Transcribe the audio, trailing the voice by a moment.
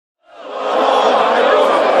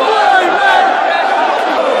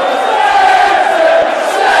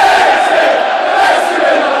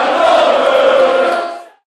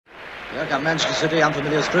Manchester City,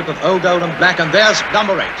 unfamiliar strip of old, gold and black, and there's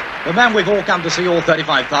number 8. The man we've all come to see, all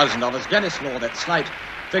 35,000 of us, Denis, that slight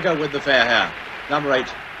figure with the fair hair. Number 8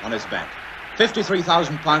 on his back.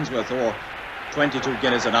 £53,000 worth, or 22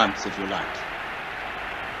 guineas an ounce, if you like.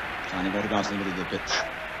 Shining autographs in the middle of the pitch.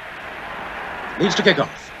 Leads to kick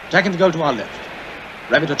off. Attacking the goal to our left.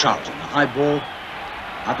 Rabbit to Charlton. A high ball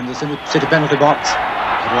up in the City penalty box.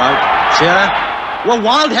 Header out. Shearer. Well,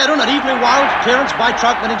 wild header and equally wild clearance by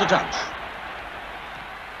Troutman into touch.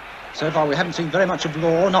 So far we haven't seen very much of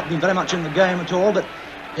Law, not been very much in the game at all, but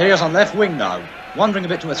here he is on left wing now, wandering a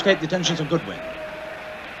bit to escape the attentions of Goodwin.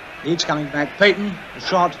 Leeds coming back. Peyton, a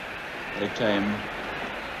shot, very tame.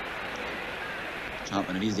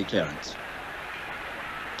 Troutman, an easy clearance.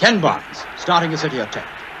 Ken Barnes starting a City attack.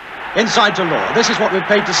 Inside to Law. This is what we've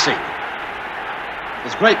paid to see.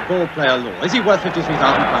 This great ball player Law. Is he worth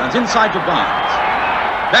 £53,000? Inside to Barnes.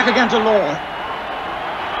 Back again to Law.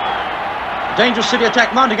 Dangerous City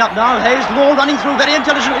attack mounting up now. Hayes, Law running through very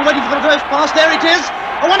intelligently, waiting for the first pass. There it is.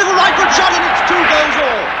 A wonderful right foot shot, and it's 2 goals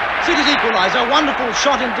all. City's equaliser. Wonderful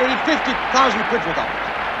shot indeed. 50,000 quid worth of it.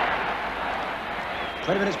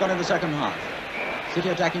 20 minutes gone in the second half. City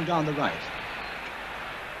attacking down the right.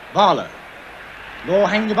 Barlow. Law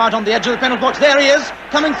hanging about on the edge of the penalty box. There he is,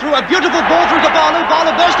 coming through. A beautiful ball through to Barlow.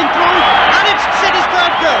 Barlow bursting through, and it's City's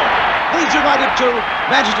third goal. Leeds United 2,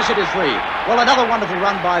 Manchester City 3. Well, another wonderful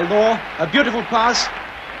run by Law. A beautiful pass.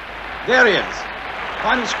 There he is.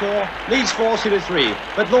 Final score, Leeds 4, City 3.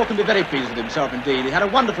 But Law can be very pleased with himself indeed. He had a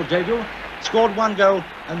wonderful debut, scored 1 goal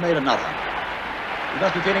and made another. He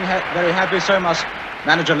must be feeling very happy, so must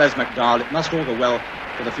manager Les McDowell. It must all go well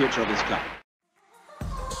for the future of his club.